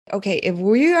okay, if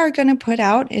we are going to put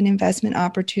out an investment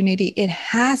opportunity, it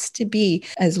has to be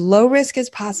as low risk as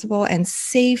possible and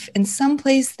safe in some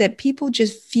place that people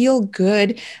just feel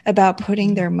good about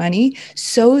putting their money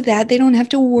so that they don't have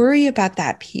to worry about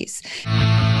that piece.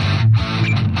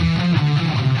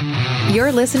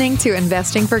 You're listening to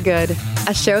Investing for Good,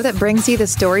 a show that brings you the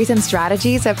stories and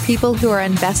strategies of people who are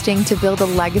investing to build a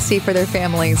legacy for their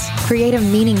families, create a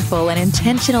meaningful and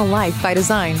intentional life by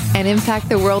design, and impact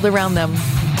the world around them.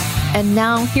 And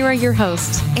now, here are your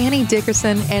hosts, Annie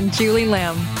Dickerson and Julie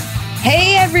Lamb.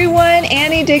 Hey everyone,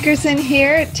 Annie Dickerson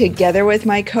here, together with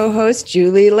my co-host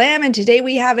Julie Lamb. And today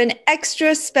we have an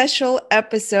extra special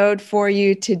episode for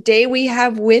you. Today we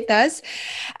have with us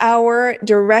our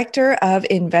Director of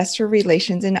Investor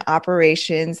Relations and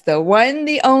Operations, the one,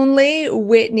 the only,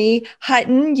 Whitney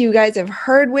Hutton. You guys have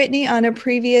heard Whitney on a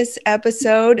previous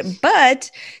episode, but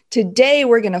today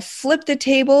we're going to flip the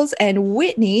tables and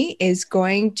Whitney is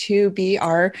going to be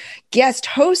our guest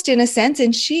host in a sense,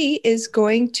 and she is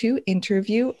going to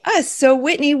interview us. So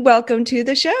Whitney, welcome to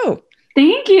the show.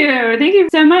 Thank you. Thank you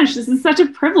so much. This is such a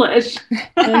privilege.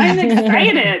 I'm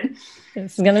excited.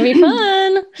 This is going to be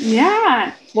fun.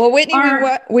 Yeah. Well, Whitney,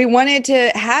 we wanted to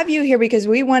have you here because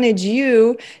we wanted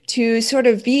you to sort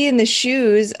of be in the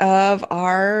shoes of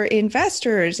our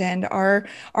investors and our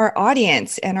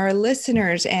audience and our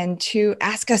listeners and to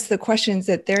ask us the questions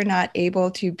that they're not able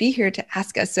to be here to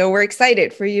ask us. So we're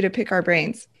excited for you to pick our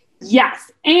brains. Yes.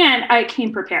 And I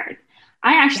came prepared.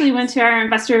 I actually went to our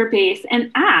investor base and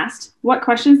asked what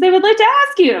questions they would like to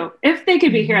ask you if they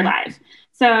could be here live.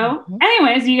 So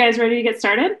anyways, you guys ready to get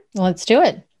started? Let's do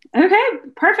it. Okay,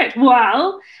 perfect.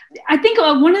 Well, I think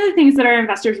one of the things that our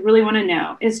investors really want to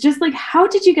know is just like, how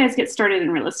did you guys get started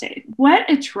in real estate? What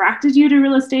attracted you to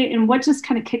real estate and what just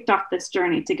kind of kicked off this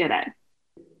journey to get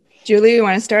it? Julie, you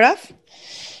want to start off?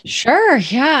 Sure.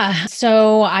 Yeah.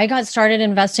 So I got started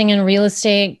investing in real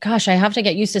estate. Gosh, I have to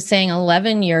get used to saying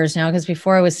 11 years now, because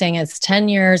before I was saying it's 10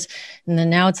 years and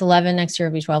then now it's 11. Next year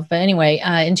it'll be 12. But anyway,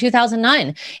 in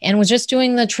 2009, and was just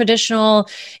doing the traditional,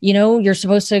 you're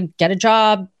supposed to get a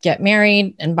job, get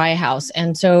married, and buy a house.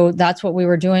 And so that's what we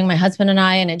were doing, my husband and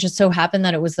I. And it just so happened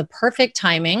that it was the perfect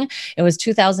timing. It was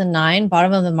 2009,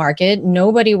 bottom of the market.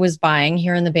 Nobody was buying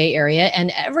here in the Bay Area.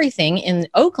 And everything in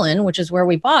Oakland, which is where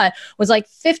we bought, was like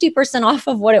 50% off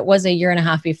of what it was a year and a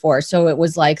half before. So it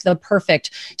was like the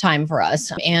perfect time for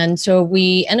us. And so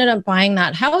we ended up buying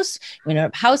that house. We ended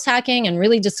up house hacking and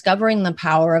really discovering the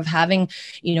power of having,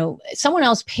 someone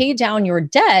else pay down your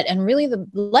debt and really the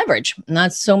leverage. And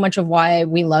that's so much of why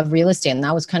we love real estate. And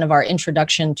that was kind of our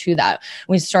introduction to that.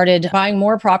 We started buying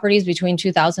more properties between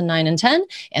 2009 and 10.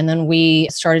 And then we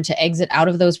started to exit out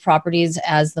of those properties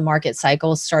as the market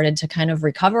cycle started to kind of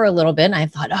recover a little bit. And I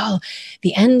thought,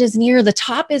 the end is near, the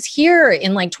top is here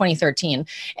in like 2013.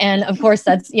 And of course,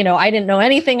 that's, I didn't know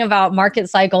anything about market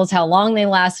cycles, how long they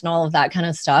last and all of that kind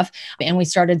of stuff. And we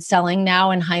started selling. Now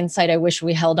in hindsight, I wish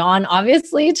we held on,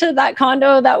 obviously, to that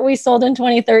condo that we sold in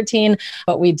 2013,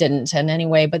 but we didn't. And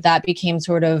anyway, but that became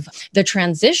sort of the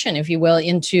transition, if you will,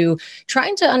 into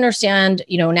trying to understand,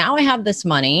 now I have this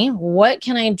money. What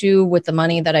can I do with the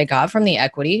money that I got from the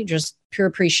equity? Just pure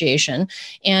appreciation.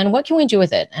 And what can we do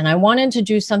with it? And I wanted to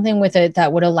do something with it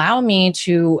that would allow me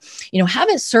to, have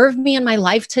it serve me in my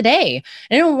life today.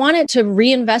 I didn't want it to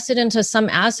reinvest it into some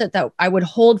asset that I would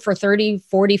hold for 30,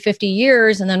 40, 50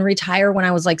 years and then retire when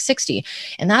I was like 60.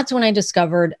 And that's when I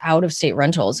discovered out-of-state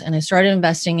rentals. And I started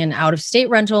investing in out-of-state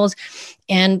rentals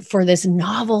and for this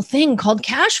novel thing called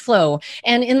cash flow.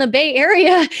 And in the Bay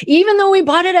Area, even though we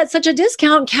bought it at such a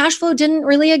discount, cash flow didn't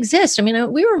really exist. I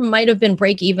mean, we might have been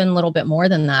break even a little bit more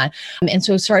than that. And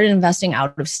so started investing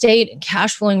out of state and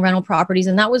cash flowing rental properties.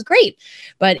 And that was great.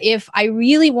 But if I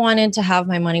really wanted to have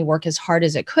my money work as hard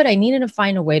as it could, I needed to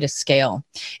find a way to scale.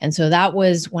 And so that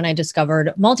was when I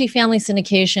discovered multifamily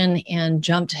syndication and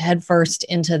jumped headfirst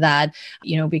into that,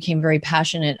 became very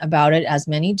passionate about it, as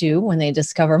many do when they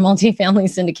discover multifamily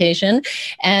syndication,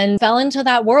 and fell into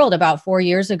that world about 4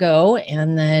 years ago,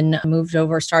 and then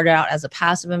started out as a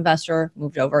passive investor,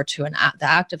 moved over to the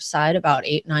active side about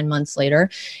 8-9 months later,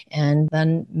 and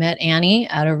then met Annie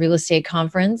at a real estate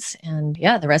conference. And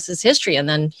yeah, the rest is history. And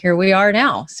then here we are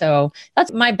now. So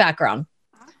that's my background.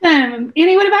 Awesome.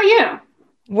 Annie, what about you?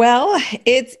 Well,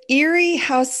 it's eerie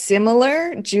how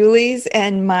similar Julie's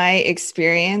and my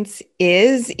experience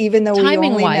is, even though we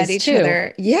only met each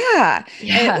other. Yeah.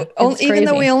 Yeah. Even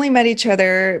though we only met each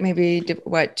other maybe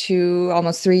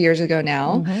almost 3 years ago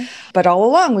now. But all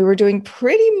along we were doing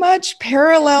pretty much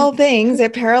parallel things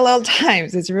at parallel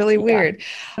times. It's really weird.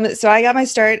 So I got my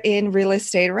start in real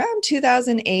estate around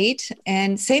 2008,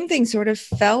 and same thing, sort of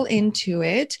fell into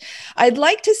it. I'd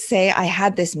like to say I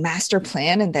had this master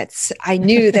plan and I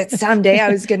knew that someday I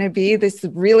was going to be this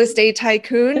real estate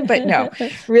tycoon, but no,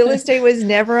 real estate was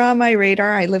never on my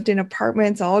radar. I lived in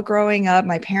apartments all growing up.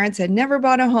 My parents had never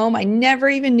bought a home. I never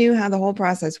even knew how the whole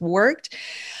process worked.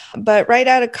 But right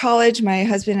out of college, my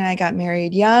husband and I got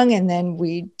married young, and then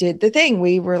we did the thing.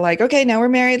 We were like, okay, now we're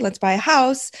married. Let's buy a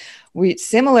house. We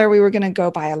were going to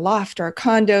go buy a loft or a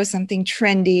condo, something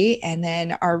trendy. And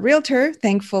then our realtor,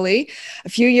 thankfully, a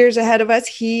few years ahead of us,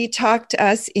 he talked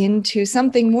us into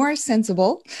something more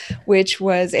sensible, which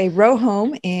was a row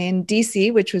home in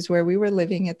DC, which was where we were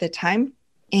living at the time.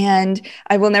 And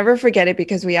I will never forget it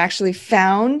because we actually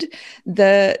found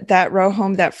that row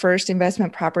home, that first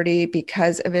investment property,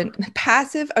 because of a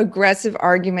passive aggressive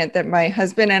argument that my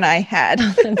husband and I had.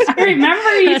 I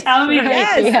remember you telling me.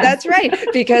 Yes, that's right.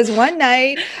 Because one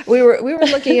night we were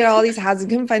looking at all these houses,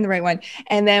 couldn't find the right one.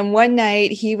 And then one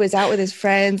night he was out with his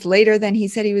friends later than he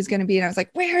said he was going to be. And I was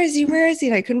like, where is he? Where is he?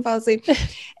 And I couldn't fall asleep.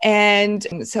 And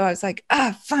so I was like,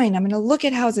 fine, I'm going to look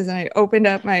at houses. And I opened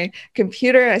up my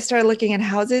computer. I started looking at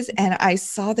houses. And I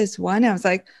saw this one. I was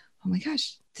like, oh my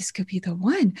gosh, this could be the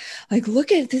one. Like,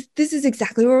 look at this. This is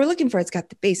exactly what we're looking for. It's got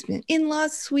the basement in-law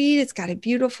suite. It's got a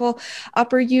beautiful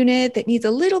upper unit that needs a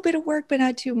little bit of work, but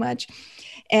not too much.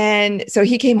 And so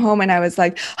he came home and I was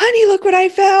like, honey, look what I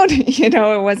found.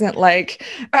 It wasn't like,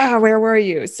 where were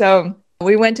you? So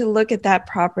we went to look at that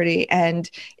property, and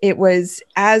it was,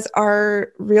 as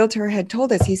our realtor had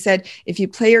told us, he said, if you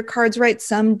play your cards right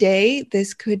someday,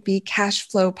 this could be cash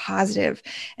flow positive.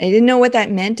 And I didn't know what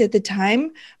that meant at the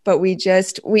time, but we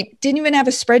didn't even have a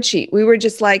spreadsheet. We were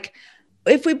just like,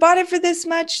 if we bought it for this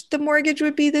much, the mortgage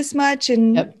would be this much.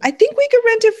 And I think we could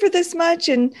rent it for this much.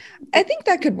 And I think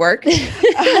that could work. So we did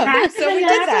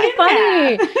that.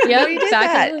 Funny. Yep. We did back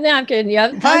that. in the napkin.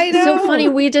 Yep. I know. So funny.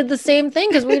 We did the same thing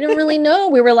because we didn't really know.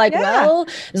 We were like, well,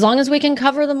 as long as we can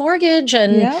cover the mortgage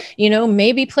and,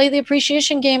 maybe play the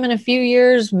appreciation game in a few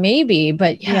years, maybe.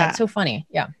 But it's so funny.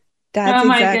 Yeah. That's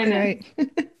exactly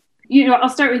right. I'll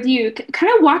start with you.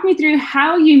 Kind of walk me through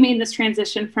how you made this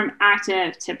transition from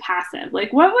active to passive.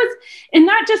 Like and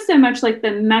not just so much like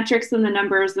the metrics and the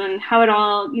numbers and how it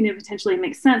all, potentially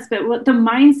makes sense, but what the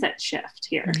mindset shift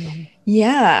here.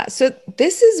 Yeah. So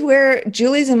this is where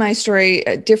Julie's and my story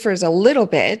differs a little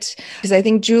bit, because I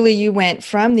think, Julie, you went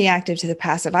from the active to the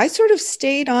passive. I sort of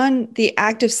stayed on the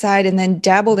active side and then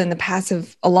dabbled in the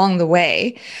passive along the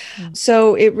way.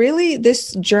 So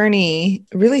this journey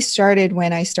really started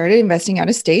when I started investing out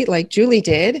of state, like Julie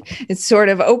did. It sort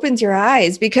of opens your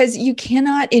eyes because you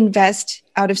cannot invest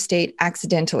out of state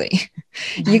accidentally.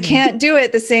 You can't do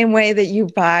it the same way that you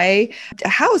buy a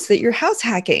house, that you're house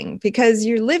hacking because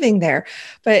you're living there.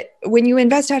 But when you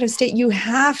invest out of state, you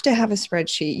have to have a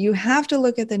spreadsheet. You have to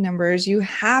look at the numbers. You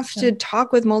have to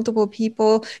talk with multiple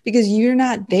people because you're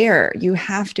not there. You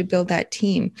have to build that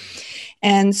team.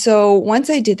 And so once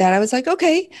I did that, I was like,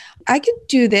 okay, I could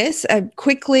do this.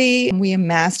 Quickly, we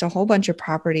amassed a whole bunch of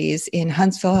properties in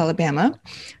Huntsville, Alabama.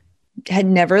 Had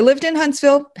never lived in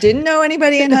Huntsville, didn't know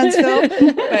anybody in Huntsville,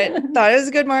 but thought it was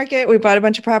a good market. We bought a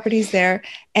bunch of properties there,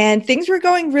 and things were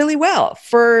going really well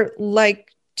for like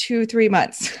 2-3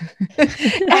 months.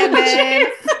 And then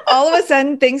all of a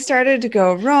sudden things started to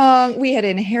go wrong. We had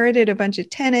inherited a bunch of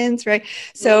tenants, right?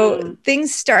 So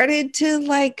things started to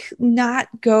like not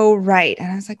go right.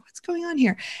 And I was like, what's going on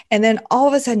here? And then all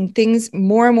of a sudden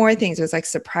more and more things. It was like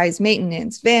surprise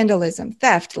maintenance, vandalism,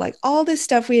 theft, like all this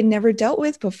stuff we had never dealt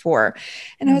with before.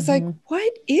 And I was like,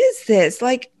 what is this?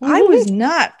 Like, I was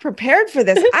not prepared for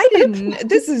this.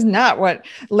 This is not what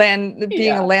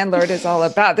being a landlord is all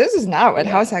about. This is not what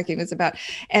house hacking was about.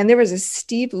 And there was a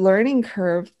steep learning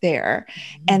curve there.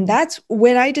 And that's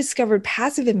when I discovered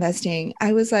passive investing.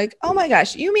 I was like, oh my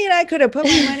gosh, you mean I could have put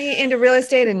my money into real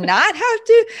estate and not have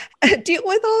to deal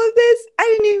with all of this? I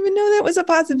didn't even know that was a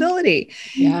possibility.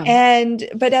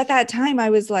 But at that time I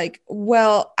was like,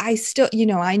 well, I still,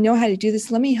 I know how to do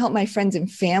this. Let me help my friends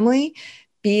and family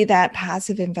be that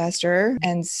passive investor.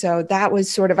 And so that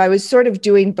was I was sort of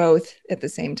doing both at the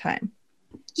same time.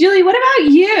 Julie, what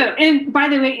about you? And by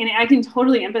the way, Annie, I can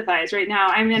totally empathize right now.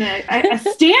 I'm in a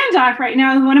standoff right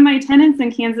now with one of my tenants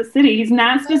in Kansas City. He's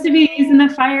not supposed to be using the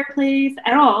fireplace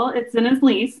at all. It's in his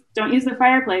lease. Don't use the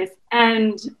fireplace.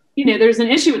 And there's an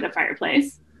issue with the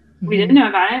fireplace. We didn't know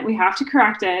about it. We have to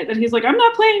correct it. And he's like, I'm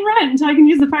not paying rent until I can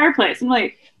use the fireplace. I'm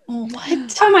like,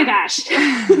 what? Oh my gosh.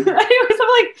 I'm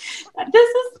like, this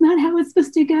is not how it's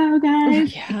supposed to go,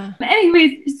 guys. Yeah. But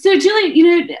anyways, so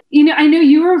Julie, I know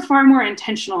you were far more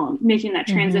intentional making that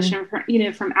transition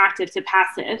from active to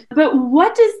passive. But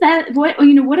what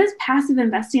does passive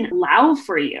investing allow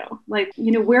for you? Like,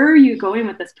 where are you going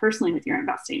with this personally with your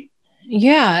investing?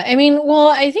 Yeah. I mean, well,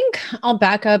 I think I'll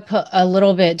back up a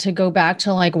little bit to go back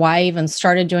to like why I even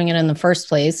started doing it in the first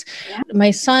place. Yeah. My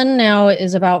son now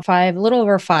is about 5, a little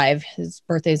over 5. His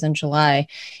birthday's in July.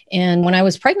 And when I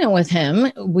was pregnant with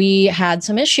him, we had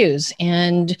some issues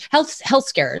and health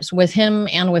scares with him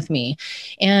and with me.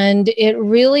 And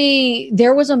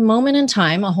there was a moment in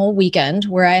time, a whole weekend,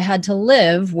 where I had to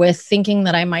live with thinking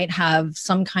that I might have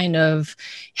some kind of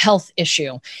health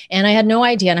issue. And I had no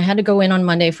idea. And I had to go in on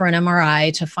Monday for an MRI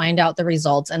to find out the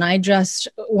results. And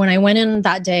when I went in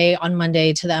that day on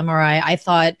Monday to the MRI, I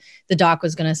thought the doc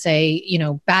was going to say,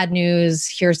 bad news,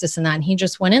 here's this and that. And he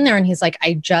just went in there and he's like,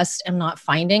 I just am not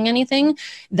finding anything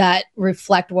that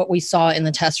reflect what we saw in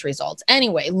the test results.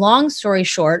 Anyway, long story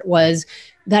short was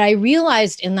that I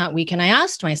realized in that week, and I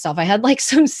asked myself, I had like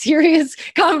some serious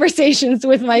conversations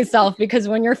with myself, because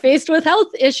when you're faced with health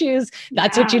issues,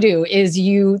 that's what you do, is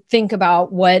you think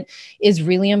about what is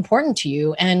really important to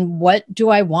you and what do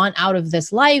I want out of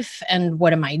this life and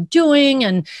what am I doing?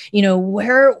 And,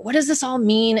 what does this all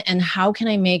mean? And how can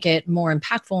I make it more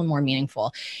impactful and more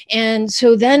meaningful? And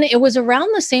so then it was around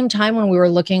the same time when we were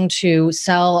looking to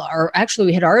sell, or actually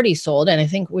we had already sold. And I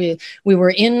think we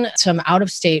were in some out of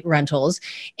state rentals.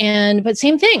 But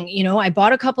same thing, I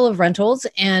bought a couple of rentals,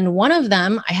 and one of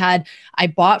them I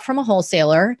bought from a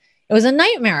wholesaler. It was a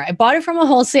nightmare. I bought it from a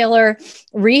wholesaler,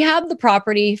 rehabbed the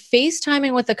property,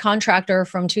 FaceTiming with the contractor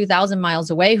from 2,000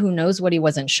 miles away, who knows what he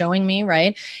wasn't showing me,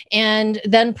 right? And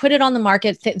then put it on the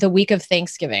market the week of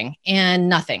Thanksgiving, and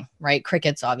nothing, right?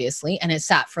 Crickets, obviously. And it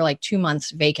sat for like 2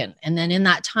 months vacant. And then in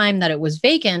that time that it was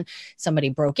vacant, somebody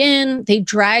broke in,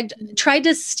 tried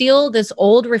to steal this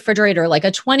old refrigerator, like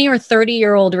a 20 or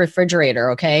 30-year-old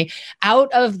refrigerator, okay, out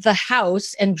of the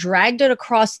house and dragged it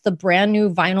across the brand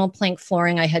new vinyl plank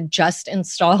flooring I had just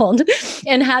installed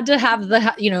and had to have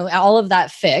all of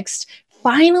that fixed.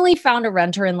 Finally found a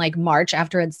renter in like March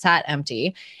after it sat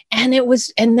empty. And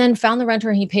then found the renter,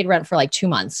 and he paid rent for like 2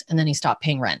 months, and then he stopped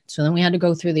paying rent. So then we had to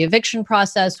go through the eviction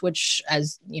process, which,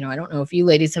 as I don't know if you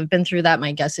ladies have been through that.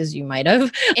 My guess is you might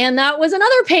have. And that was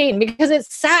another pain because it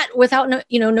sat without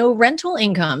no rental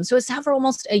income. So it sat for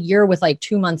almost a year with like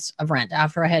 2 months of rent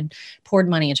after I had poured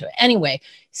money into it. Anyway,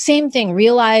 same thing,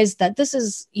 realized that this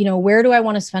is, where do I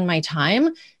want to spend my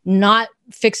time? Not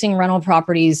fixing rental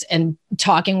properties and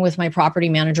talking with my property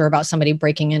manager about somebody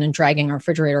breaking in and dragging a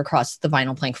refrigerator across the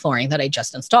vinyl plank flooring that I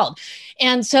just installed.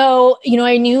 And so,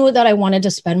 I knew that I wanted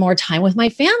to spend more time with my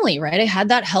family, right? I had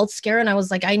that health scare and I was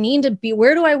like, I need to be,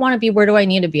 where do I want to be? Where do I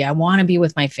need to be? I want to be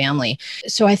with my family.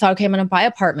 So I thought, okay, I'm going to buy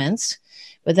apartments.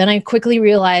 But then I quickly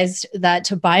realized that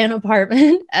to buy an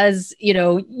apartment, as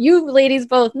you ladies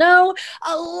both know,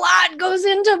 a lot goes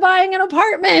into buying an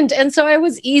apartment. And so I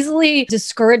was easily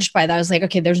discouraged by that. I was like,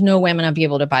 okay, there's no way I'm going to be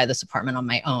able to buy this apartment on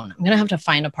my own. I'm going to have to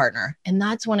find a partner. And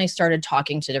that's when I started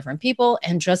talking to different people.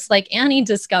 And just like Annie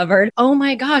discovered, oh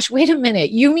my gosh, wait a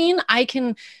minute. You mean I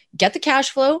can get the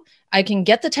cash flow? I can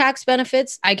get the tax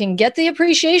benefits, I can get the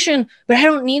appreciation, but I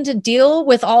don't need to deal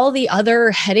with all the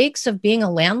other headaches of being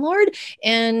a landlord.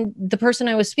 And the person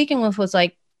I was speaking with was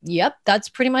like, yep, that's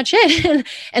pretty much it.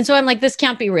 And so I'm like, this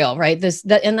can't be real, right?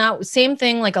 And that same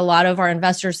thing, like a lot of our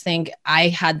investors think, I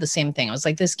had the same thing. I was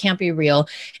like, this can't be real.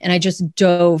 And I just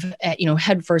dove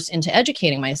headfirst into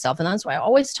educating myself. And that's why I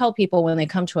always tell people when they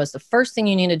come to us, the first thing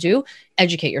you need to do,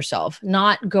 educate yourself,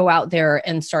 not go out there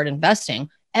and start investing.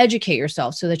 Educate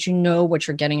yourself so that you know what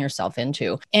you're getting yourself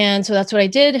into. And so that's what I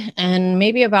did. And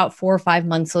maybe about 4 or 5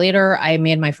 months later, I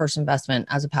made my first investment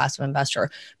as a passive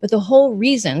investor. But the whole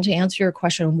reason, to answer your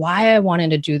question, why I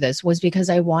wanted to do this was because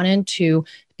I wanted to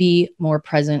be more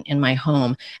present in my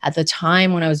home. At the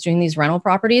time when I was doing these rental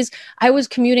properties, I was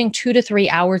commuting 2 to 3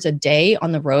 hours a day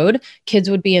on the road. Kids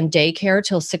would be in daycare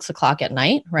till 6 o'clock at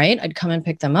night, right? I'd come and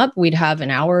pick them up. We'd have an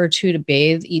hour or two to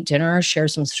bathe, eat dinner, share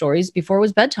some stories before it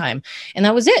was bedtime. And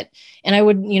that was it. And I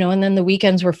would, and then the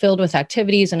weekends were filled with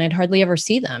activities and I'd hardly ever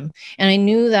see them. And I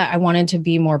knew that I wanted to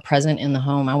be more present in the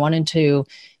home. I wanted to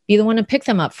be the one to pick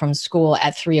them up from school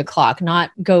at 3 o'clock,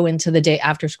 not go into the day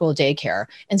after school daycare.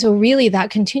 And so really that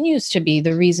continues to be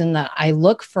the reason that I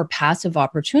look for passive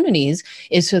opportunities,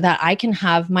 is so that I can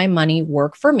have my money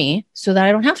work for me so that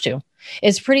I don't have to.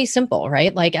 It's pretty simple,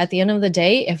 right? Like at the end of the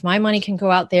day, if my money can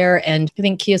go out there, and I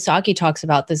think Kiyosaki talks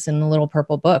about this in the Little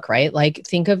Purple Book, right? Like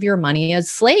think of your money as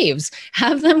slaves,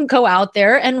 have them go out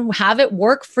there and have it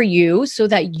work for you so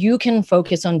that you can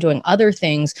focus on doing other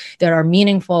things that are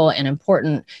meaningful and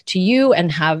important to you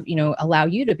and have, allow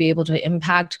you to be able to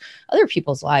impact other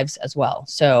people's lives as well.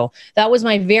 So that was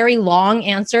my very long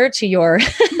answer to your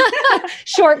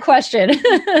short question.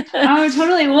 Oh,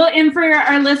 totally. Well, and for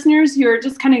our listeners who are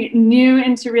just kind of new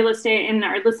into real estate and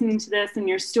are listening to this and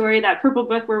your story, that purple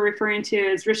book we're referring to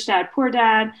is Rich Dad, Poor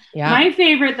Dad. Yeah. My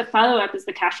favorite, the follow-up, is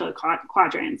the Cash Flow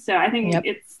Quadrant. So I think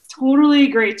it's totally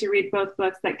great to read both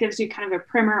books. That gives you kind of a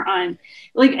primer on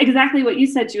like exactly what you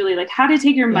said, Julie, like how to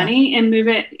take your money and move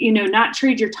it, not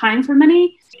trade your time for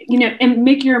money, and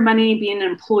make your money be an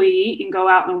employee and go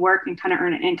out and work and kind of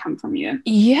earn an income from you.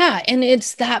 Yeah. And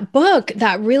it's that book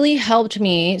that really helped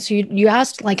me. So you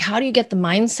asked like, how do you get the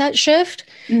mindset shift?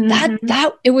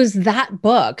 That it was that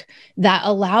book that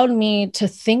allowed me to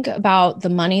think about the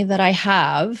money that I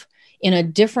have in a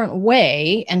different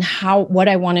way and what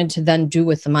I wanted to then do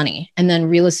with the money. And then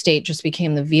real estate just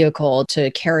became the vehicle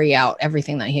to carry out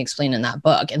everything that he explained in that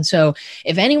book. And so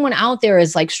if anyone out there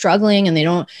is like struggling and they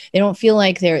don't feel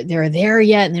like they're there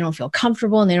yet, and they don't feel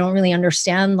comfortable and they don't really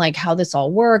understand like how this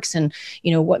all works and,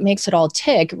 what makes it all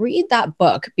tick, read that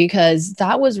book, because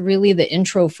that was really the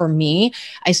intro for me.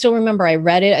 I still remember I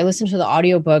read it. I listened to the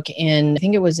audiobook I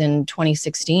think it was in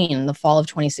 2016, the fall of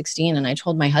 2016. And I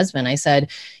told my husband, I said,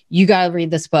 you got to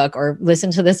read this book or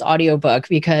listen to this audiobook,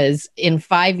 because in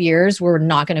 5 years, we're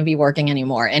not going to be working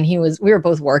anymore. And we were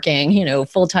both working,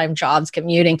 full-time jobs,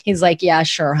 commuting. He's like, yeah,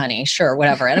 sure, honey, sure,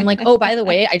 whatever. And I'm like, oh, by the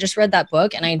way, I just read that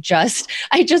book and I just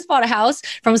bought a house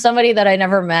from somebody that I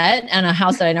never met and a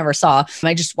house that I never saw.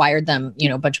 I just wired them,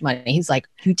 a bunch of money. He's like,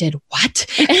 you did what?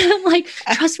 And I'm like,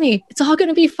 trust me, it's all going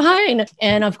to be fine.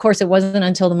 And of course, it wasn't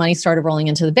until the money started rolling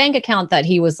into the bank account that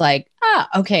he was like,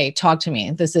 okay, talk to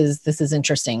me. This is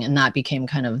interesting. And that became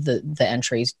kind of the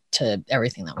entries to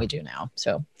everything that we do now.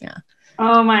 So, yeah.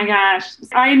 Oh my gosh.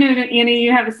 I know that Annie,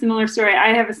 you have a similar story.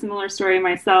 I have a similar story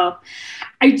myself.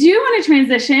 I do want to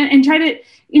transition and try to,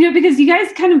 because you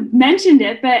guys kind of mentioned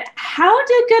it, but how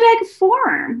did Good Egg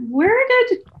form? Where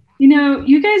did,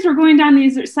 you guys were going down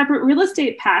these separate real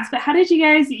estate paths, but how did you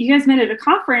guys met at a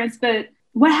conference, but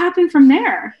what happened from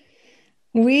there?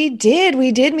 We did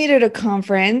meet at a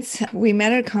conference. We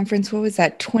met at a conference, what was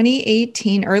that,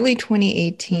 2018, early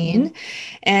 2018. Mm-hmm.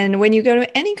 And when you go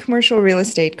to any commercial real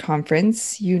estate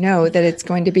conference, you know that it's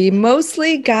going to be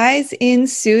mostly guys in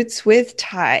suits with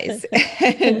ties.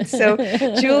 And so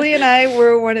Julie and I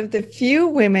were one of the few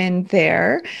women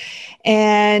there.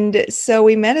 And so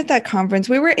we met at that conference.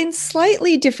 We were in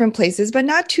slightly different places, but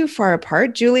not too far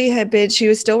apart. Julie she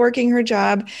was still working her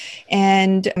job,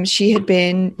 and she had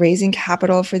been raising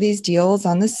capital for these deals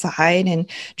on the side and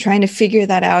trying to figure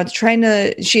that out.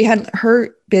 She had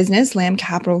her business, Lamb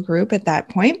Capital Group, at that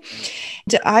point.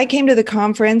 I came to the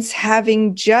conference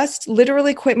having just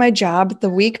literally quit my job the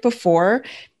week before.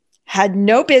 Had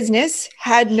no business,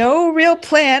 had no real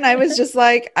plan. I was just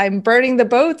like, I'm burning the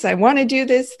boats. I want to do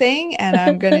this thing and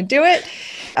I'm going to do it.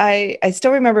 I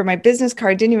still remember my business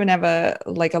card didn't even have a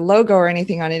logo or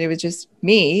anything on it. It was just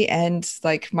me and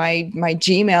like my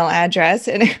Gmail address.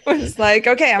 And it was like,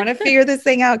 okay, I'm going to figure this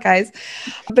thing out, guys.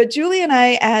 But Julie and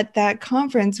I at that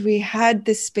conference, we had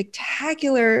this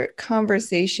spectacular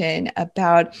conversation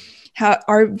about how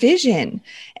our vision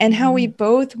and how we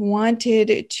both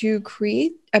wanted to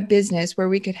create a business where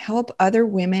we could help other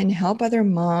women, help other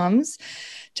moms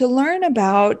to learn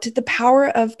about the power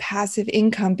of passive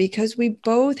income, because we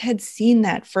both had seen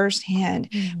that firsthand.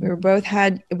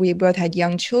 Mm-hmm. We both had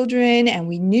young children, and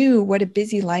we knew what a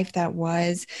busy life that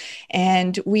was.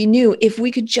 And we knew if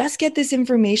we could just get this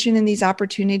information and these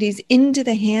opportunities into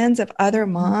the hands of other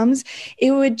moms,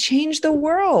 it would change the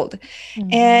world.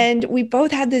 Mm-hmm. And we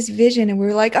both had this vision, and we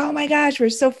were like, oh my gosh, we're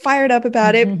so fired up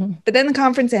about it. But then the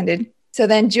conference ended. So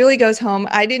then Julie goes home.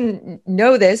 I didn't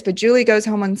know this, but Julie goes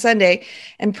home on Sunday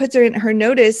and puts her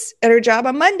notice at her job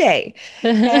on Monday.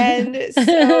 And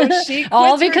so she quits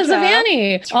all because of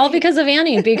Annie. All because of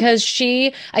Annie, because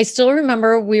I still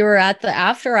remember we were at the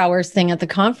after hours thing at the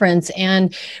conference,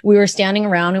 and we were standing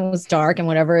around and it was dark and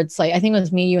whatever. It's like, I think it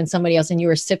was me, you, and somebody else, and you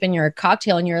were sipping your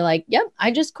cocktail and you're like, yep,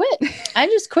 I just quit. I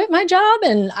just quit my job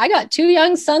and I got 2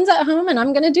 young sons at home and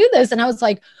I'm going to do this. And I was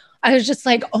like, I was just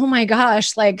like, oh my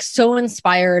gosh, like so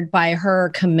inspired by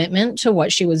her commitment to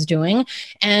what she was doing.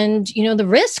 And, the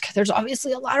risk, there's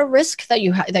obviously a lot of risk that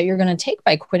you're going to take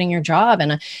by quitting your job.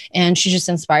 And she just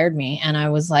inspired me. And I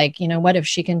was like, you know what, if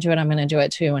she can do it, I'm going to do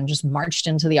it too. And just marched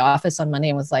into the office on Monday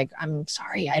and was like, I'm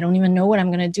sorry, I don't even know what I'm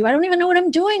going to do. I don't even know what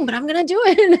I'm doing, but I'm going to do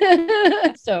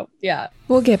it. So yeah.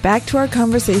 We'll get back to our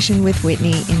conversation with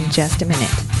Whitney in just a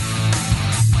minute.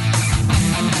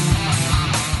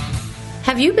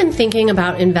 Have you been thinking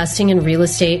about investing in real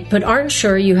estate, but aren't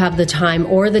sure you have the time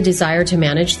or the desire to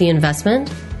manage the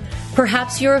investment?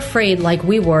 Perhaps you're afraid, like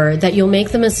we were, that you'll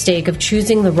make the mistake of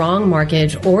choosing the wrong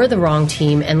market or the wrong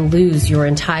team and lose your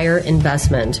entire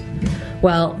investment.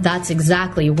 Well, that's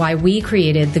exactly why we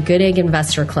created the Good Egg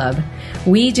Investor Club.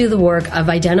 We do the work of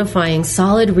identifying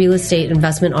solid real estate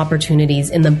investment opportunities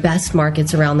in the best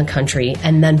markets around the country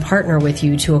and then partner with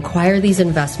you to acquire these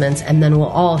investments, and then we'll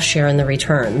all share in the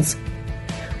returns.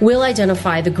 We'll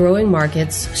identify the growing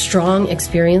markets, strong,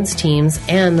 experienced teams,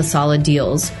 and the solid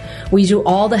deals. We do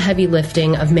all the heavy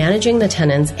lifting of managing the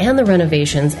tenants and the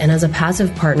renovations, and as a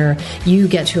passive partner, you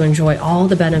get to enjoy all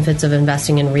the benefits of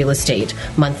investing in real estate,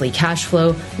 monthly cash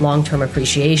flow, long-term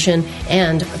appreciation,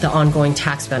 and the ongoing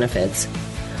tax benefits.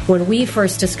 When we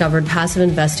first discovered passive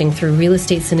investing through real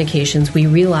estate syndications, we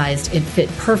realized it fit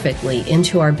perfectly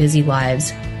into our busy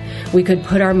lives. We could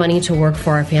put our money to work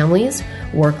for our families,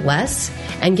 work less,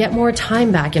 and get more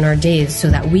time back in our days so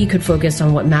that we could focus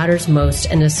on what matters most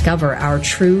and discover our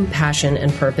true passion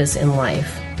and purpose in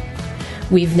life.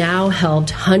 We've now helped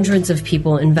hundreds of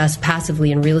people invest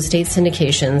passively in real estate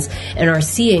syndications and are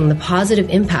seeing the positive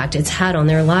impact it's had on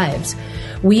their lives.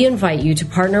 We invite you to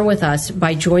partner with us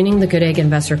by joining the Good Egg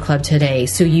Investor Club today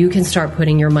so you can start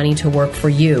putting your money to work for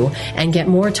you and get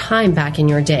more time back in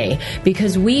your day,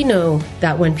 because we know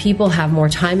that when people have more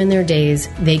time in their days,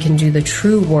 they can do the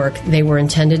true work they were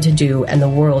intended to do, and the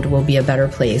world will be a better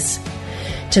place.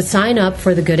 To sign up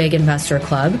for the Good Egg Investor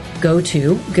Club, go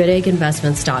to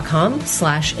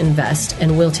goodegginvestments.com/invest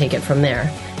and we'll take it from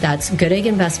there. That's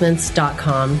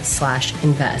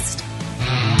goodegginvestments.com/invest.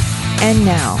 And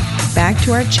now, back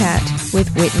to our chat with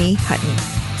Whitney Hutton.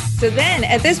 So then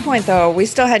at this point, though, we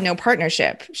still had no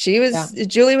partnership.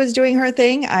 Julie was doing her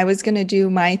thing. I was going to do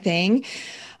my thing.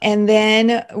 And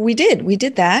then we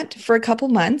did that for a couple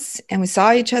months, and we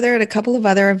saw each other at a couple of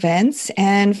other events.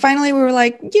 And finally we were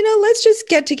like, let's just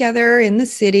get together in the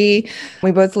city.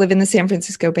 We both live in the San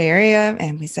Francisco Bay Area.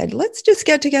 And we said, let's just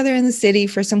get together in the city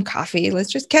for some coffee.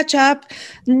 Let's just catch up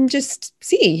and just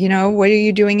see, what are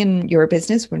you doing in your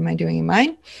business? What am I doing in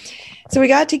mine? So we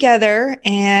got together,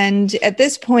 and at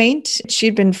this point,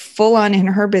 she'd been full on in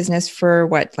her business for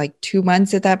 2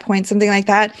 months at that point, something like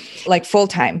that, like full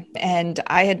time. And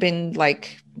I had been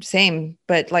same,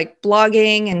 but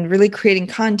blogging and really creating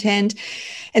content.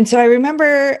 And so I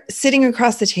remember sitting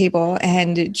across the table,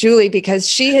 and Julie, because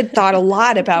she had thought a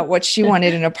lot about what she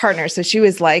wanted in a partner. So she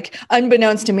was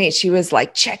unbeknownst to me, she was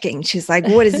checking. She's like,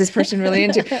 what is this person really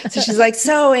into? So she's like,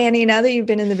 so Annie, now that you've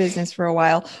been in the business for a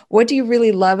while, what do you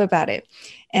really love about it?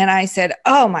 And I said,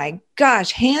 oh my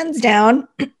gosh, hands down,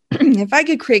 if I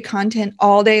could create content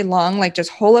all day long, just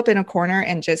hole up in a corner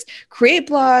and just create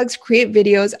blogs, create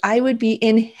videos, I would be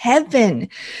in heaven.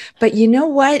 But you know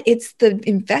what? It's the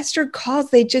investor calls.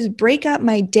 They just break up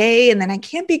my day, and then I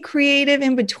can't be creative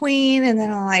in between. And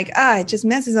then I'm it just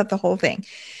messes up the whole thing.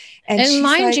 And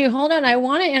mind you, hold on, I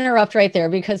want to interrupt right there,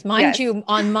 because mind you,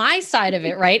 on my side of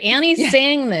it, right, Annie's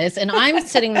saying this, and I'm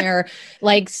sitting there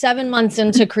 7 months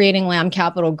into creating Lamb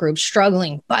Capital Group,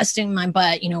 struggling, busting my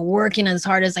butt, working as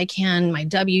hard as I can, my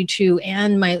W-2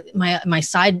 and my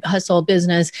side hustle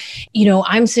business.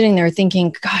 I'm sitting there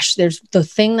thinking, gosh, there's the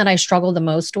thing that I struggle the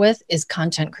most with is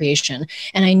content creation.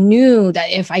 And I knew that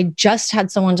if I just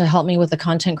had someone to help me with the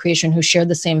content creation who shared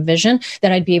the same vision,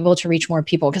 that I'd be able to reach more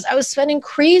people, because I was spending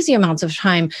crazy amounts of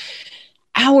time,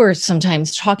 hours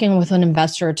sometimes, talking with an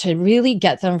investor to really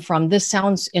get them from, this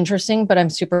sounds interesting, but I'm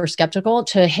super skeptical,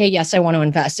 to, hey, yes, I want to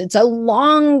invest. It's a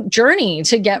long journey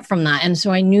to get from that. And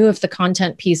so I knew if the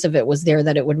content piece of it was there,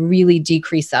 that it would really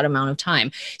decrease that amount of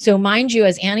time. So mind you,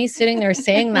 as Annie's sitting there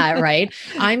saying that, right,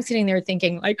 I'm sitting there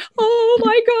thinking oh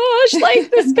my gosh,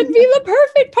 this could be the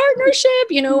perfect partnership.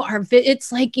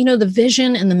 It's the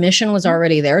vision and the mission was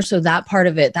already there. So that part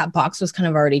of it, that box was kind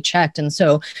of already checked. And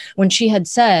so when she had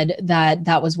said that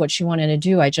was what she wanted to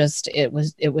do, it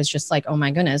was just oh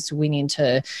my goodness, we need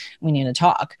to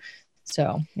talk.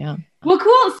 So, yeah. Well,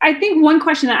 cool. I think one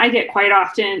question that I get quite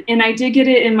often, and I did get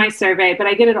it in my survey, but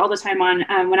I get it all the time on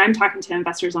when I'm talking to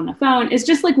investors on the phone, is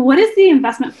just what is the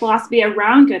investment philosophy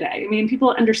around Good Egg? I mean,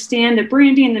 people understand the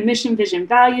branding, the mission, vision,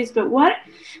 values, but what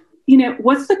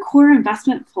what's the core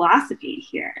investment philosophy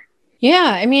here?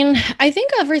 Yeah, I mean, I think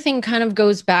everything kind of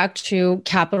goes back to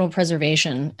capital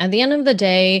preservation. At the end of the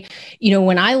day,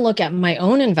 when I look at my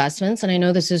own investments, and I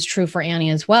know this is true for Annie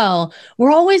as well,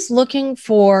 we're always looking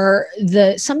for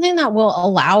something that will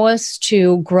allow us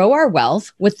to grow our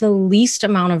wealth with the least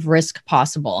amount of risk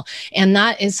possible. And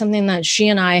that is something that she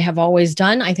and I have always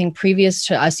done, I think, previous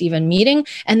to us even meeting.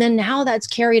 And then now that's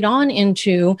carried on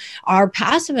into our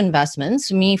passive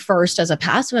investments. Me first as a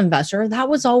passive investor, that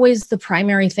was always the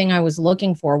primary thing I was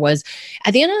looking for. Was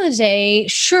at the end of the day,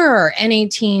 sure, an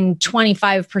 18,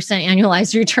 25%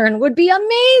 annualized return would be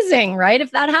amazing, right?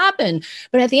 If that happened.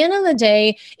 But at the end of the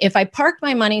day, if I park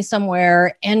my money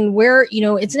somewhere and where,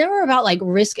 it's never about like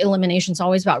risk elimination, it's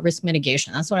always about risk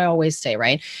mitigation. That's what I always say,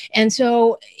 right? And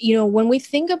so, when we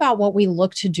think about what we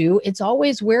look to do, it's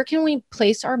always where can we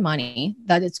place our money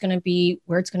that it's going to be,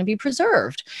 where it's going to be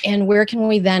preserved, and where can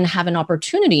we then have an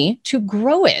opportunity to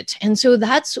grow it. And so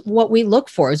that's what we look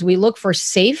for, is we look for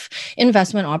safe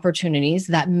investment opportunities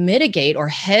that mitigate or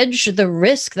hedge the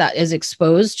risk that is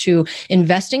exposed to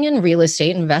investing in real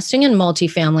estate, investing in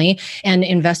multifamily, and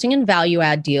investing in value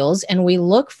add deals. And we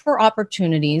look for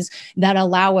opportunities that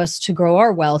allow us to grow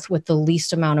our wealth with the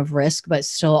least amount of risk, but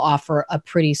still offer a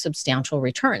pretty substantial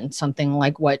return, something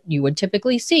like what you would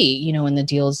typically see, in the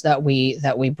deals that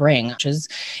we bring, which is,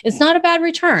 it's not a bad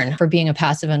return for being a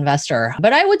passive investor.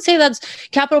 But I would say that's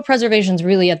capital preservation is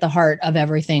really at the heart of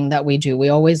everything that we do. We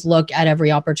always look at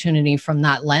every opportunity from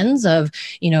that lens of,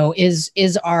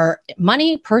 is our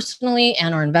money personally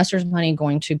and our investors' money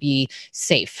going to be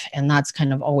safe? And that's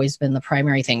kind of always been the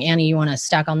primary thing. Annie, you want to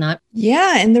stack on that?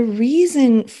 Yeah. And the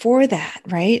reason for that,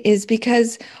 right, is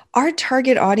because our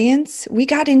target audience, we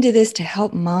got into this to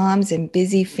help moms and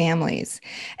busy families.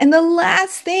 And the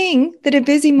last thing that a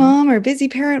busy mom or busy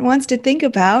parent wants to think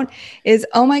about is,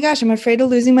 oh my gosh, I'm afraid of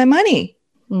losing my money.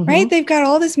 Right? They've got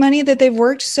all this money that they've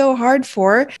worked so hard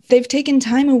for. They've taken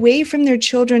time away from their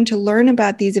children to learn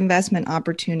about these investment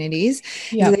opportunities.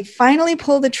 Yeah. So they finally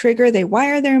pull the trigger. They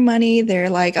wire their money. They're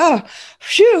like, oh,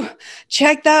 phew,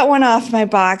 check that one off my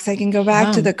box. I can go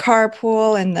back to the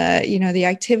carpool and the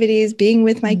activities, being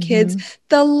with my kids.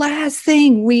 The last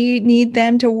thing we need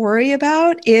them to worry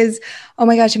about is, oh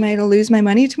my gosh, am I going to lose my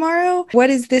money tomorrow? What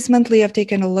is this monthly update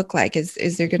going to look like?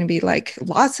 Is there going to be like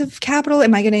lots of capital?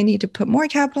 Am I going to need to put more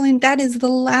capital in? That is the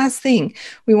last thing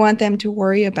we want them to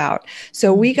worry about.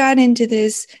 So we got into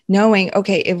this knowing,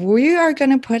 okay, if we are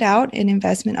going to put out an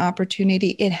investment opportunity,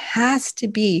 it has to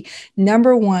be,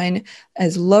 number one,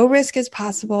 as low risk as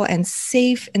possible and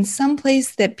safe, and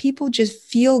someplace that people just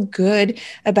feel good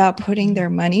about putting their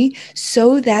money,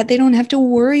 so that they don't have to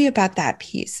worry about that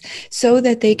piece, so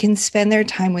that they can spend their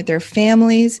time with their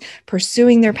families,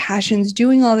 pursuing their passions,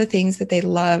 doing all the things that they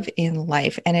love in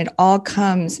life. And it all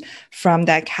comes from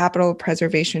that capital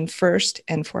preservation first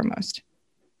and foremost.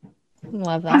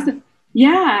 Love that. Awesome.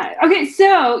 Yeah. Okay.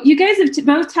 So you guys have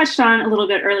both touched on a little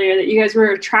bit earlier that you guys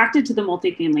were attracted to the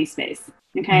multifamily space.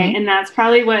 Okay. And that's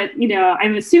probably what,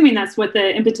 I'm assuming that's what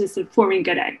the impetus of forming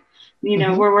Good Egg,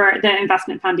 where the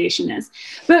investment foundation is.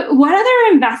 But what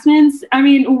other investments,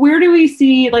 where do we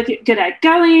see like Good Egg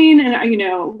going?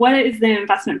 And, what is the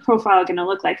investment profile going to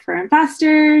look like for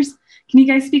investors? Can you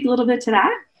guys speak a little bit to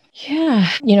that? Yeah.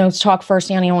 Let's talk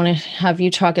first, Annie. I want to have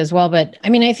you talk as well. But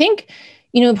I think,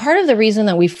 part of the reason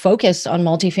that we focus on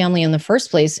multifamily in the first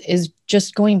place is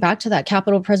just going back to that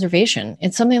capital preservation.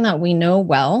 It's something that we know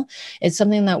well. It's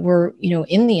something that we're,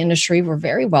 in the industry, we're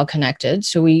very well connected.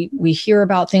 So we hear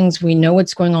about things, we know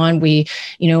what's going on. We,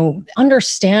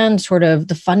 understand sort of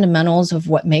the fundamentals of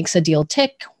what makes a deal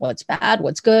tick, what's bad,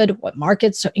 what's good, what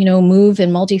markets, move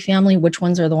in multifamily, which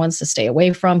ones are the ones to stay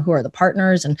away from, who are the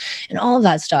partners, and all of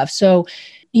that stuff. So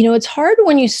it's hard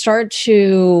when you start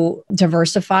to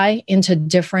diversify into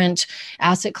different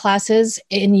asset classes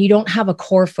and you don't have a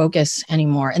core focus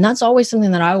anymore. And that's always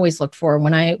something that I always look for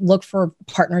when I look for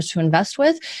partners to invest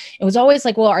with. It was always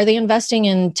like, well, are they investing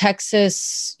in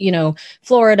Texas,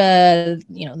 Florida,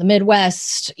 the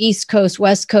Midwest, East Coast,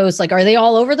 West Coast? Like, are they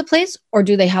all over the place, or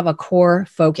do they have a core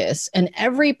focus? And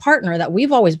every partner that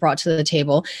we've always brought to the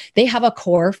table, they have a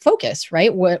core focus,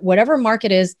 right? Whatever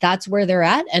market is, that's where they're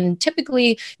at. And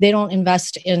typically, they don't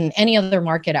invest in any other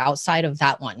market outside of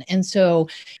that one. And so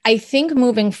I think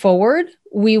moving forward,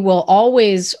 we will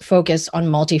always focus on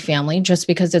multifamily just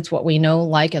because it's what we know,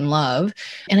 like, and love.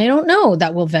 And I don't know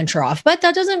that we'll venture off, but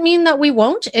that doesn't mean that we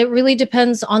won't. It really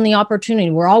depends on the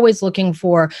opportunity. We're always looking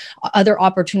for other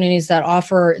opportunities that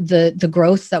offer the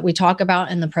growth that we talk about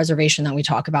and the preservation that we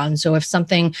talk about. And so if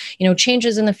something,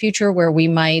 changes in the future where we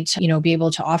might, be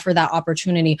able to offer that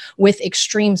opportunity with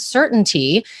extreme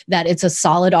certainty that it's a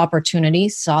solid opportunity,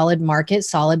 solid market,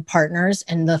 solid partners,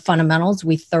 and the fundamentals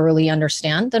we thoroughly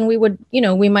understand, then we would,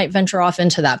 we might venture off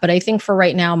into that. But I think for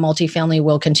right now, multifamily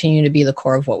will continue to be the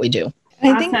core of what we do.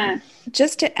 I think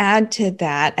just to add to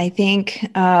that, I think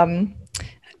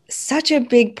such a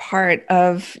big part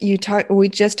of we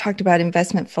just talked about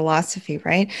investment philosophy,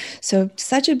 right? So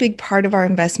such a big part of our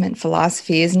investment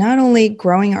philosophy is not only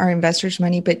growing our investors'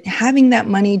 money, but having that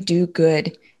money do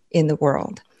good in the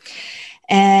world.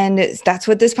 And that's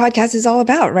what this podcast is all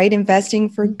about, right? Investing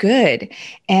for good.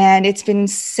 And it's been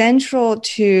central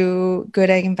to Good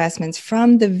Egg Investments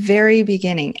from the very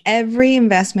beginning. Every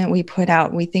investment we put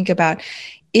out, we think about,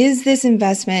 is this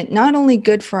investment not only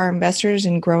good for our investors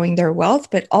in growing their wealth,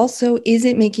 but also is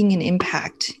it making an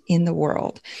impact in the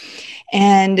world?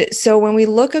 And so when we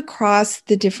look across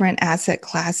the different asset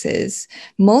classes,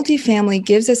 multifamily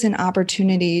gives us an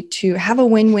opportunity to have a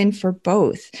win-win for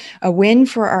both, a win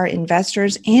for our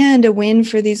investors and a win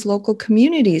for these local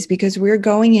communities, because we're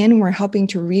going in, we're helping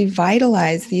to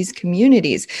revitalize these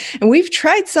communities. And we've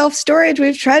tried self-storage,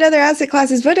 we've tried other asset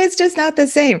classes, but it's just not the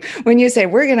same. When you say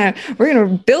we're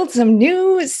gonna build some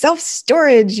new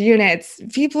self-storage units,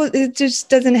 it just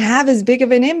doesn't have as big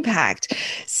of an impact.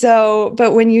 So,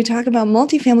 but when you talk about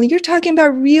multifamily, you're talking about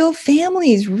real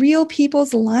families, real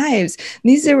people's lives.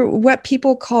 These are what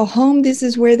people call home. This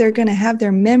is where they're going to have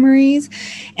their memories.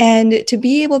 And to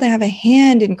be able to have a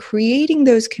hand in creating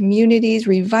those communities,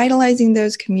 revitalizing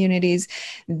those communities,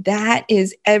 that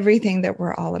is everything that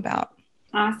we're all about.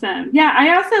 Awesome. Yeah,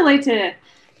 I also like to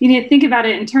think about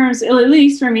it in terms, at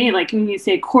least for me, like when you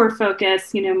say core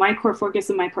focus, my core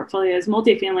focus in my portfolio is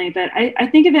multifamily, but I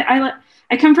think of it,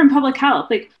 I come from public health.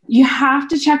 Like you have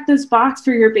to check this box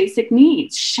for your basic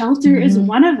needs. Shelter is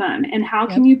one of them. And how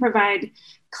can you provide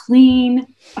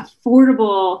clean,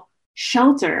 affordable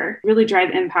shelter, really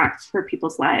drive impact for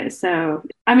people's lives? So,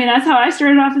 that's how I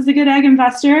started off as a Good Egg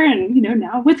investor and,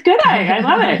 now with Good Egg. I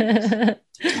love it.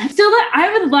 So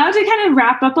I would love to kind of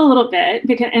wrap up a little bit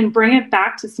and bring it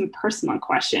back to some personal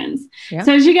questions. Yeah.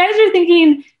 So as you guys are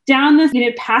thinking down this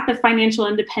path of financial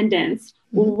independence,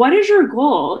 what is your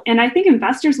goal? And I think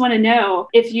investors want to know,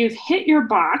 if you've hit your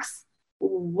box,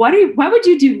 what would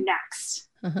you do next?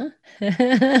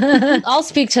 I'll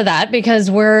speak to that because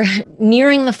we're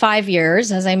nearing the 5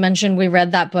 years. As I mentioned, we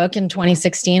read that book in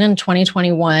 2016 and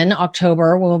 2021.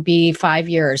 October will be 5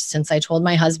 years since I told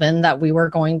my husband that we were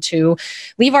going to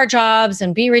leave our jobs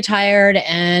and be retired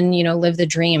and, live the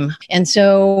dream. And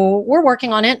so we're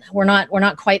working on it. We're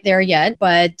not quite there yet,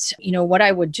 but what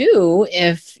I would do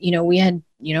if, we had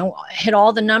hit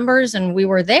all the numbers and we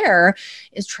were there,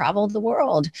 is travel the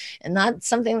world. And that's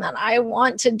something that I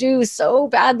want to do so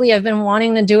badly. I've been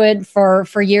wanting to do it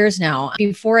for years now.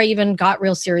 Before I even got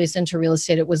real serious into real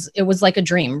estate, it was like a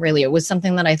dream, really. It was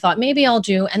something that I thought maybe I'll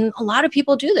do. And a lot of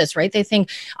people do this, right? They think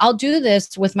I'll do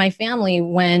this with my family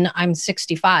when I'm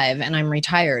 65 and I'm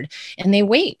retired. And they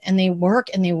wait and they work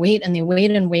and they wait and they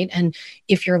wait and wait. And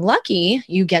if you're lucky,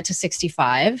 you get to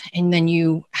 65 and then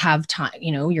you have time,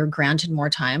 you're granted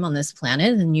more time on this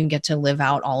planet and you get to live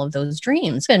out all of those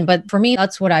dreams. But for me,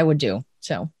 that's what I would do.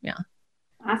 So, yeah.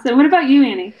 Awesome. What about you,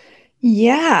 Annie?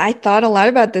 Yeah, I thought a lot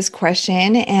about this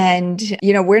question and,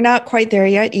 we're not quite there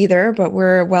yet either, but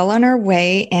we're well on our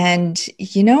way. And,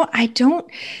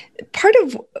 part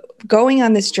of going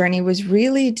on this journey was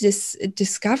really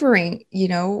discovering,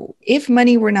 if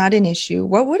money were not an issue,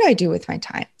 what would I do with my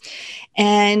time?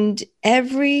 And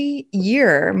every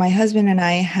year, my husband and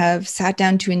I have sat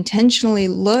down to intentionally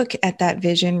look at that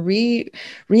vision,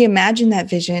 reimagine that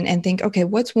vision and think, okay,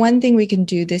 what's one thing we can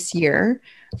do this year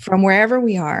from wherever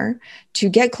we are to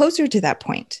get closer to that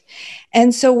point?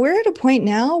 And so we're at a point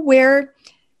now where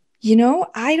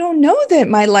I don't know that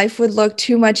my life would look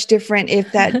too much different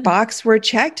if that box were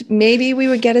checked. Maybe we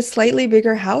would get a slightly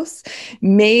bigger house.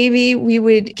 Maybe we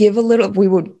would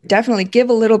definitely give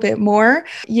a little bit more.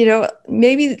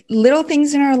 Maybe little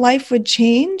things in our life would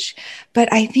change.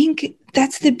 But I think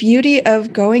that's the beauty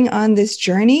of going on this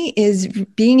journey, is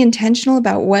being intentional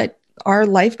about what our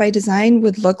life by design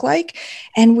would look like.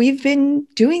 And we've been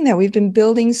doing that. We've been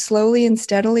building slowly and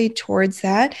steadily towards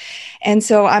that. And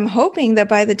so I'm hoping that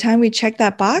by the time we check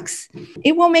that box,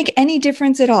 it won't make any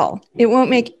difference at all. It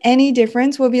won't make any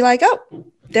difference. We'll be like, oh,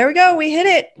 there we go. We hit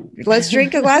it. Let's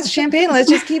drink a glass of champagne. Let's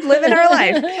just keep living our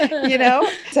life,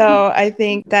 So I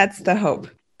think that's the hope.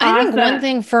 I think one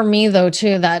thing for me though,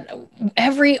 too, that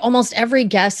almost every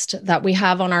guest that we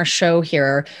have on our show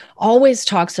here always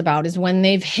talks about is when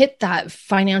they've hit that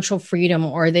financial freedom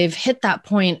or they've hit that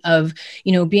point of,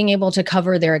 being able to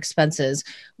cover their expenses.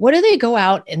 What do they go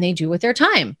out and they do with their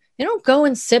time? They don't go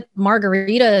and sip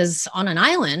margaritas on an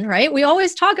island, right? We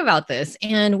always talk about this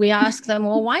and we ask them,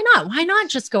 well, why not? Why not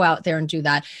just go out there and do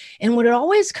that? And what it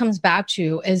always comes back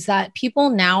to is that people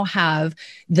now have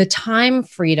the time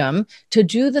freedom to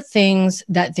do the things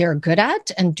that they're good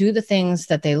at and do the things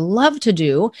that they love to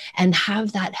do and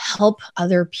have that help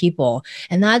other people.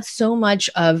 And that's so much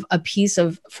of a piece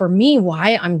of, for me,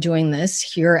 why I'm doing this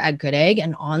here at Good Egg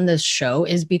and on this show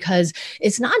is because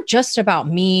it's not just about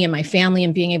me and my family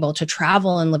and being able to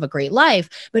travel and live a great life,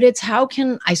 but it's how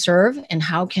can I serve and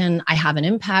how can I have an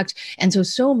impact? And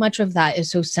so much of that is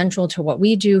so central to what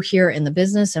we do here in the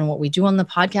business and what we do on the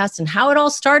podcast and how it all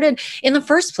started in the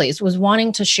first place was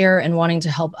wanting to share and wanting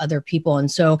to help other people. And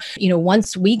so,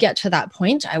 once we get to that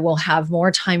point, I will have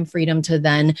more time freedom to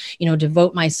then,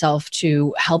 devote myself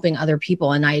to helping other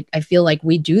people. And I feel like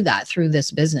we do that through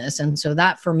this business. And so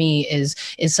that for me is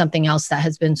something else that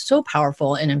has been so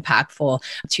powerful and impactful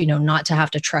to, not to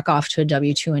have to trek off to a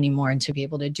W-2 anymore and to be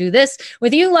able to do this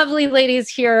with you lovely ladies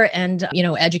here and,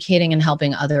 educating and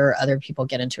helping other people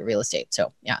get into real estate.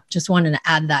 So yeah, just wanted to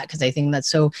add that because I think that's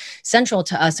so central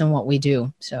to us and what we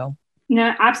do. So.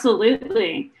 No,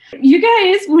 absolutely. You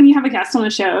guys, when you have a guest on the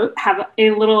show, have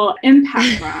a little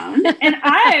impact round. And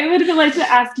I would like to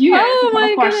ask you guys a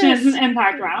couple questions in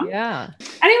impact round. Yeah.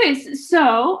 Anyways,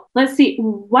 so let's see.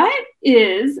 What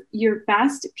is your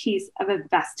best piece of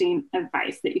investing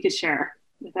advice that you could share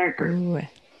with our group? Ooh.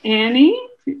 Annie,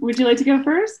 would you like to go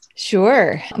first?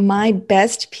 Sure. My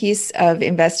best piece of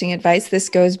investing advice, this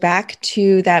goes back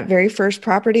to that very first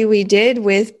property we did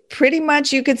with pretty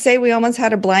much, you could say we almost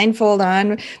had a blindfold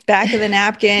on, back of the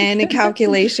napkin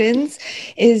calculations,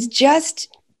 is just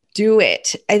do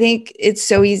it. I think it's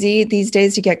so easy these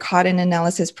days to get caught in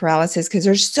analysis paralysis because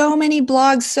there's so many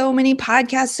blogs, so many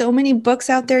podcasts, so many books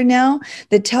out there now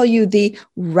that tell you the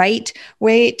right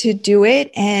way to do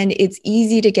it. And it's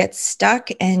easy to get stuck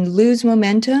and lose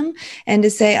momentum and to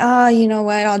say, you know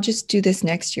what, I'll just do this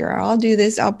next year. I'll do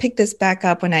this. I'll pick this back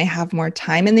up when I have more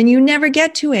time. And then you never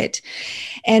get to it.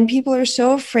 And people are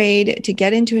so afraid to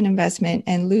get into an investment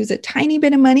and lose a tiny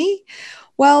bit of money.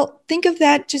 Well, think of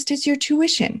that just as your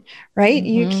tuition, right?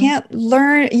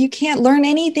 Mm-hmm. You can't learn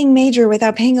anything major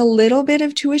without paying a little bit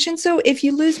of tuition. So if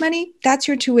you lose money, that's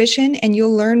your tuition and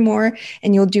you'll learn more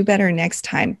and you'll do better next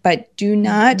time. But do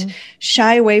not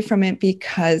shy away from it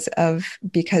because of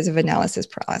analysis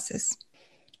paralysis.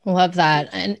 Love that.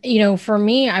 And, for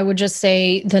me, I would just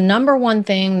say the number one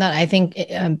thing that I think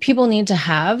people need to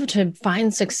have to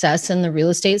find success in the real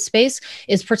estate space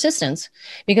is persistence,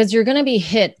 because you're going to be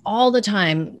hit all the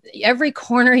time. Every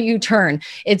corner you turn,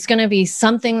 it's going to be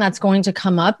something that's going to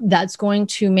come up that's going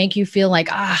to make you feel like,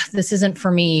 this isn't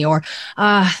for me, or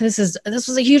this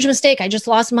was a huge mistake. I just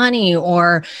lost money,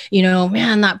 or,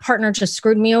 man, that partner just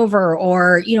screwed me over,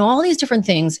 or, all these different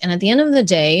things. And at the end of the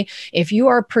day, if you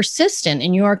are persistent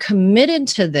and you are committed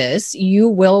to this, you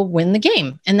will win the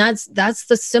game. And that's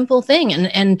the simple thing.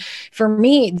 And for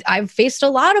me, I've faced a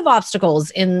lot of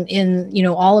obstacles in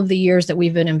all of the years that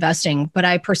we've been investing, but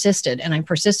I persisted and I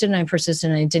persisted and I persisted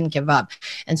and I didn't give up.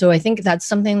 And so I think that's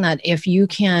something that if you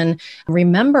can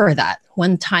remember that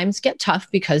when times get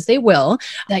tough, because they will,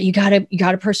 that you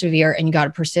gotta persevere and you gotta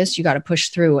persist, you gotta push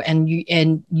through. And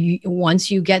you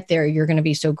once you get there, you're going to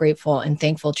be so grateful and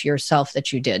thankful to yourself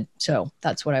that you did. So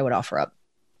that's what I would offer up.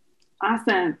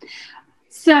 Awesome.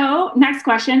 So next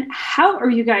question, how are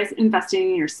you guys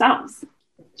investing in yourselves?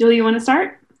 Julie, you want to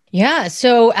start? Yeah.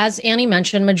 So as Annie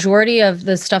mentioned, majority of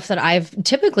the stuff that I've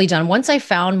typically done, once I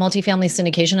found multifamily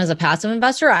syndication as a passive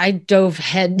investor, I dove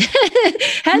head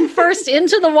first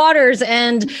into the waters,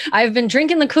 and I've been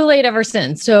drinking the Kool-Aid ever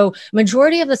since. So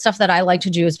majority of the stuff that I like to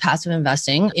do is passive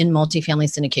investing in multifamily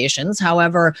syndications.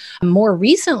 However, more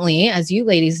recently, as you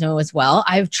ladies know as well,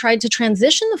 I've tried to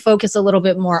transition the focus a little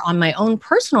bit more on my own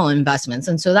personal investments.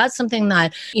 And so that's something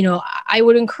that, I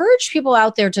would encourage people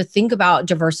out there to think about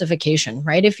diversification,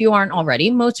 right? If you aren't already.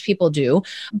 Most people do.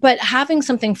 But having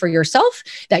something for yourself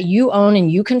that you own and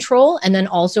you control, and then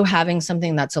also having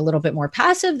something that's a little bit more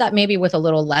passive that maybe with a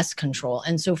little less control.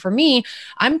 And so for me,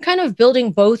 I'm kind of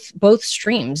building both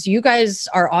streams. You guys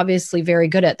are obviously very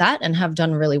good at that and have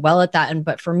done really well at that.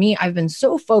 But for me, I've been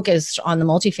so focused on the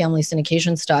multifamily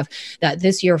syndication stuff that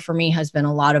this year for me has been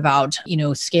a lot about,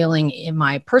 scaling in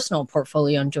my personal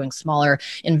portfolio and doing smaller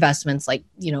investments like,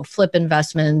 flip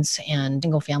investments and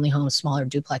single family homes, smaller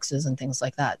duplexes and things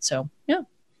like that. So, yeah.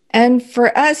 And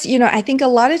for us, I think a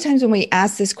lot of times when we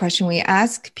ask this question, we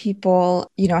ask people,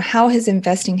 how has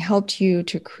investing helped you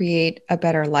to create a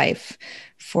better life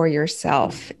for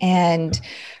yourself? And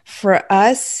for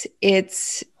us,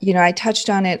 it's, I touched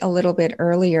on it a little bit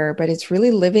earlier, but it's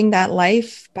really living that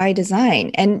life by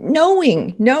design and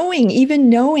knowing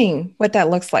what that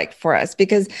looks like for us.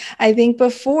 Because I think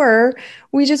before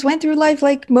we just went through life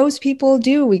like most people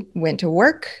do. We went to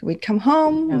work, we'd come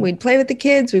home, we'd play with the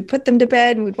kids, we'd put them to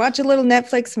bed, and we'd watch a little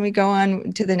Netflix, and we'd go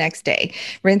on to the next day,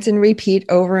 rinse and repeat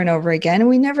over and over again. And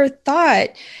we never thought,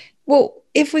 well,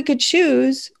 if we could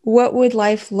choose, what would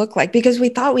life look like? Because we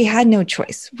thought we had no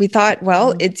choice. We thought,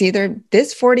 well, it's either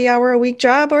this 40-hour-a-week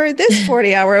job or this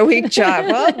 40-hour-a-week job.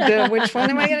 Well, which one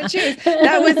am I going to choose?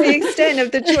 That was the extent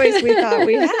of the choice we thought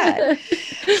we had.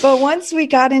 But once we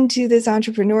got into this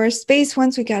entrepreneur space,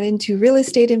 once we got into real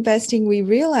estate investing, we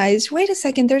realized, wait a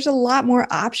second, there's a lot more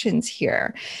options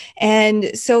here.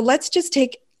 And so let's just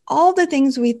take all the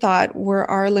things we thought were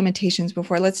our limitations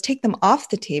before. Let's take them off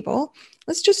the table.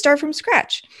 Let's just start from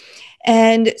scratch.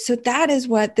 And so that is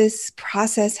what this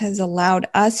process has allowed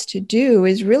us to do,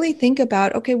 is really think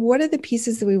about, okay, what are the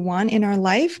pieces that we want in our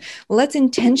life? Well, let's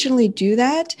intentionally do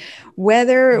that.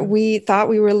 Whether we thought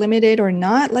we were limited or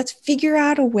not, let's figure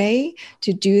out a way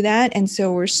to do that. And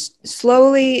so we're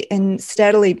slowly and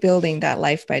steadily building that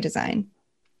life by design.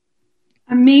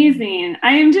 Amazing.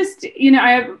 I am just,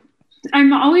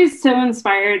 I'm always so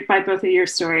inspired by both of your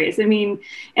stories. I mean,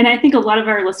 and I think a lot of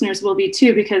our listeners will be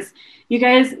too, because you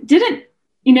guys didn't,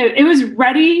 it was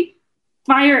ready,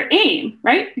 fire, aim,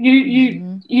 right?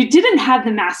 You didn't have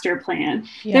the master plan.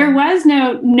 Yeah. There was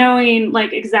no knowing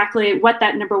like exactly what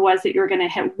that number was that you were going to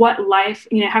hit, what life,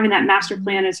 having that master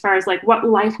plan as far as like what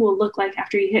life will look like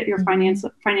after you hit your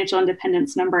financial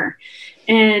independence number.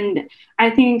 And I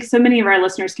think so many of our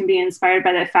listeners can be inspired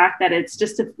by the fact that it's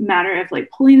just a matter of like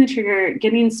pulling the trigger,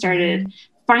 getting started,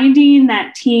 finding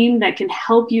that team that can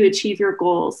help you achieve your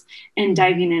goals and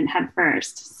diving in head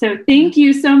first. So thank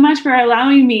you so much for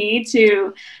allowing me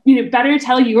to, better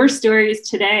tell your stories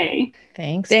today.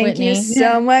 Thank Whitney. You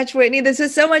so much, Whitney. This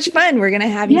is so much fun. We're going to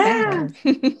have you back.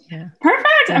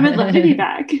 Perfect. I would love to be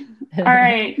back. All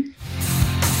right.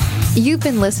 You've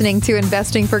been listening to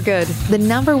Investing for Good, the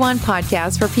 #1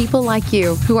 podcast for people like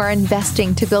you who are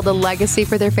investing to build a legacy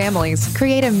for their families,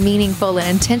 create a meaningful and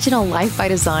intentional life by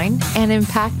design, and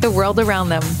impact the world around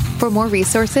them. For more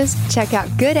resources, check out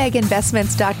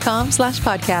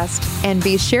goodegginvestments.com/podcast and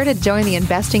be sure to join the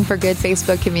Investing for Good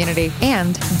Facebook community.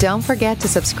 And don't forget to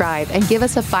subscribe and give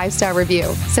us a 5-star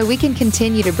review so we can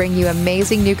continue to bring you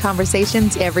amazing new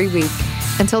conversations every week.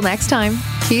 Until next time,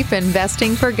 keep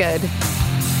investing for good.